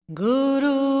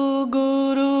गुरु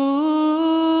गुरु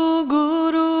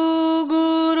गुरु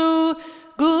गुरु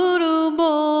गुरु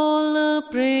बोल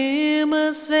प्रेम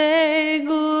से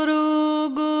गुरु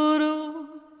गुरु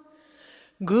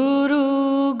गुरु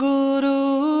गुरु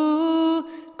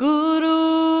गुरु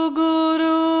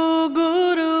गुरु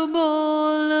गुरु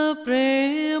बोल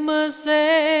प्रेम से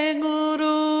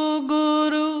गुरु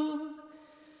गुरु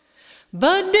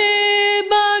बड़े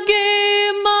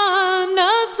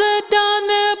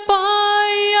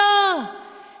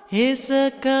इस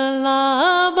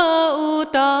कलाब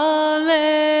उताले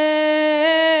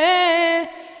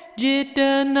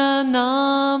जितना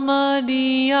नाम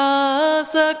दिया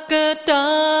सकता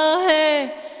है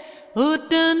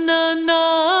उतना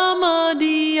नाम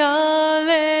दिया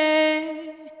ले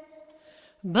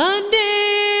बड़े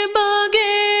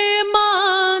बगे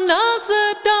मानस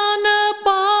तन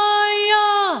पाया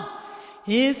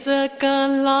इस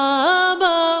कलाब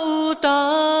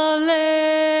उताले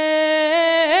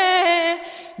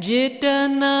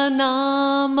जितना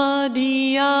नाम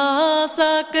दिया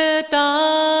सकता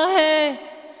है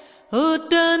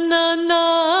उतना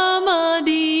नाम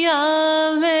दिया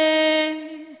ले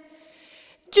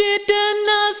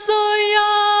जितना सोया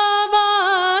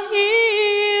वही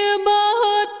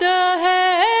बहुत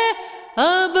है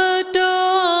अब तो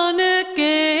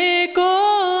उनके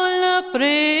कोल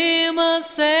प्रेम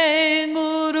से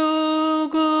गुरु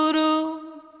गुरु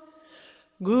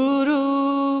गुरु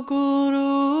गुरु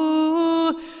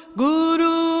गुरु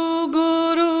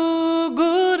गुरु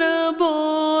गुरु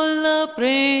बोल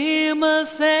प्रेम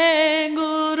से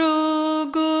गुरु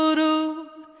गुरु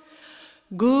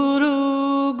गुरु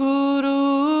गुरु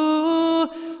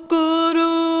गुरु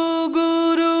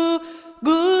गुरु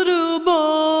गुरु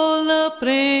बोल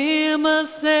प्रेम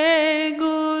से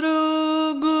गुरु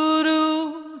गुरु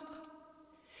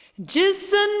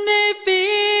जिसने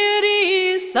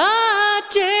फेरी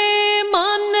साचे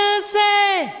मन से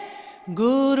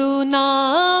गुरु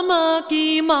नाम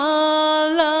की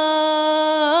माला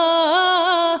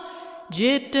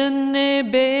जितने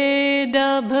बेद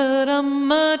भ्रम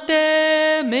ते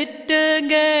मिट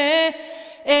गए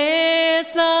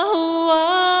ऐसा हुआ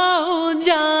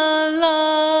उजाला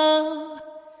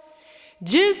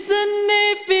जिसने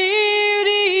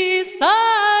फेरी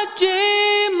साचे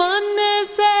मन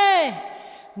से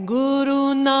गुरु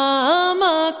नाम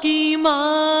की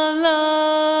माला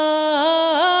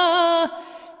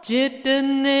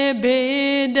जितने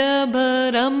भेद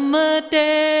भ्रम ते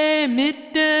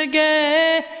मिट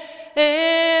गए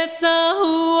ऐसा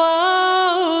हुआ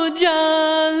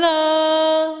उजाला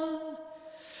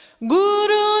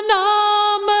गुरु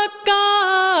नाम का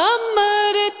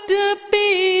अमृत पी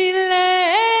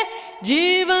ले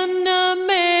जीवन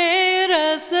में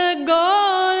रस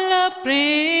गोल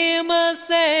प्रेम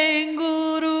से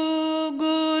गुरु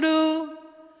गुरु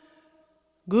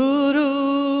गुरु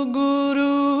गुरु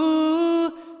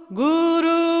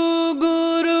गुरु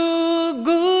गुरु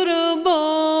गुरु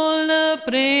बोल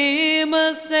प्रेम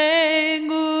से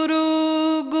गुरु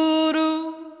गुरु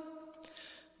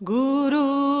गुरु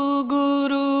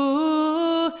गुरु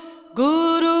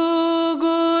गुरु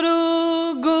गुरु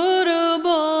गुरु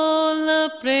बोल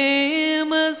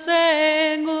प्रेम से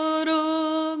गुरु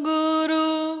गुरु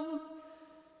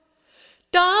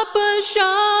ताप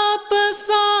शाप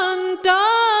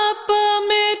संताप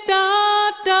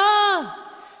मिटाता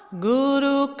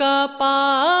गुरु का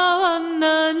पावन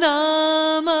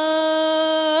नाम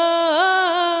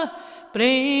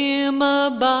प्रेम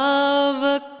भाव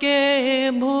के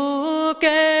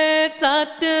भूखे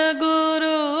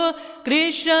सतगुरु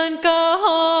कृष्ण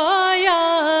कहो या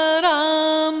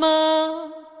राम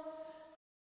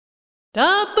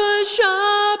तप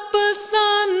शाप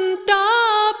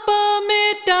संताप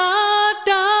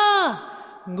मिटाता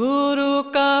गुरु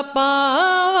का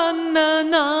पावन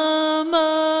नाम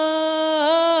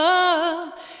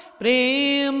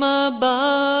प्रेम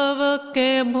भाव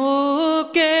के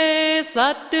भूखे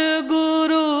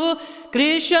सतगुरु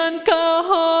कृष्ण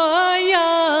कहो या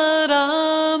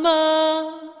राम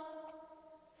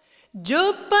जो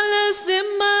पल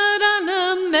सिमरन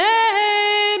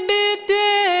में बीते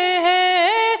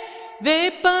हैं वे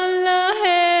पल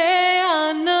है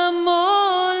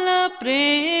अनमोल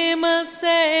प्रेम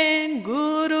से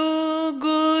गुरु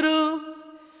गुरु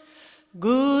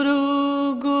गुरु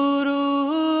गुरु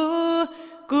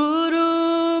गुरु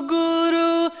गुरु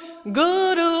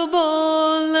गुरु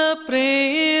बोल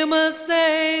प्रेम से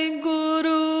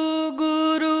गुरु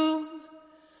गुरु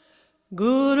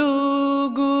गुरु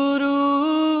गुरु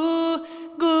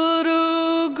गुरु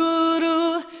गुरु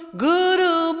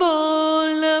गुरु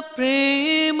बोल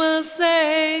प्रेम से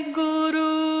गुरु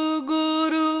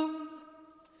गुरु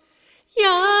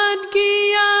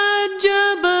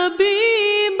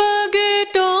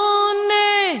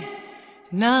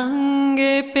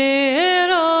नंगे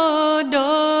पैरों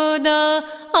डोदा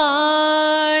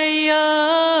आया,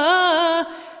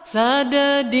 सादा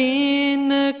दिन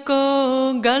को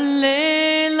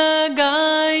गले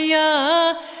लगाया,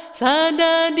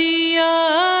 सादा दिया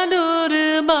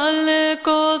दुर्बल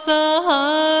को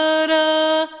सहारा।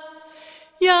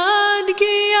 याद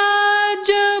किया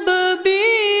जब भी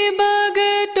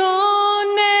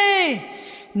भगतों ने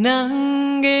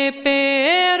नंगे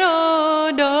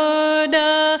पैरों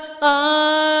डोदा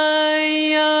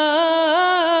आया,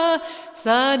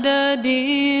 सादा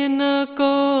दिन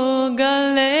को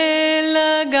गले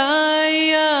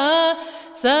लगाया,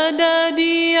 सादा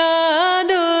दिया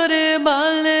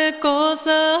दुर्बल को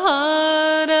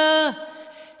सहारा।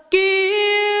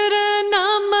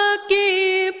 किरणम की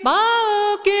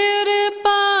पाओ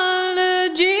कृपाल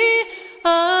जी,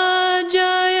 आ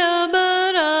जाय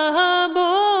बरा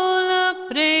बोला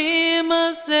प्रेम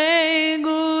से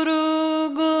गुरु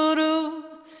गुरु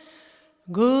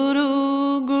गुरु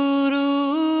गुरु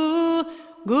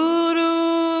गुरु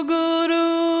गुरु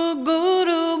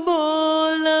गुरु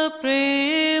बोल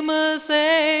प्रेम से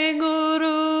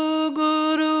गुरु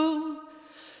गुरु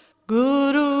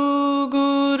गुरु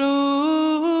गुरु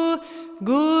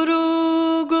गुरु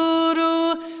गुरु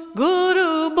गुरु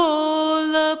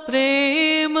बोल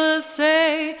प्रेम से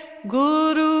गुरु।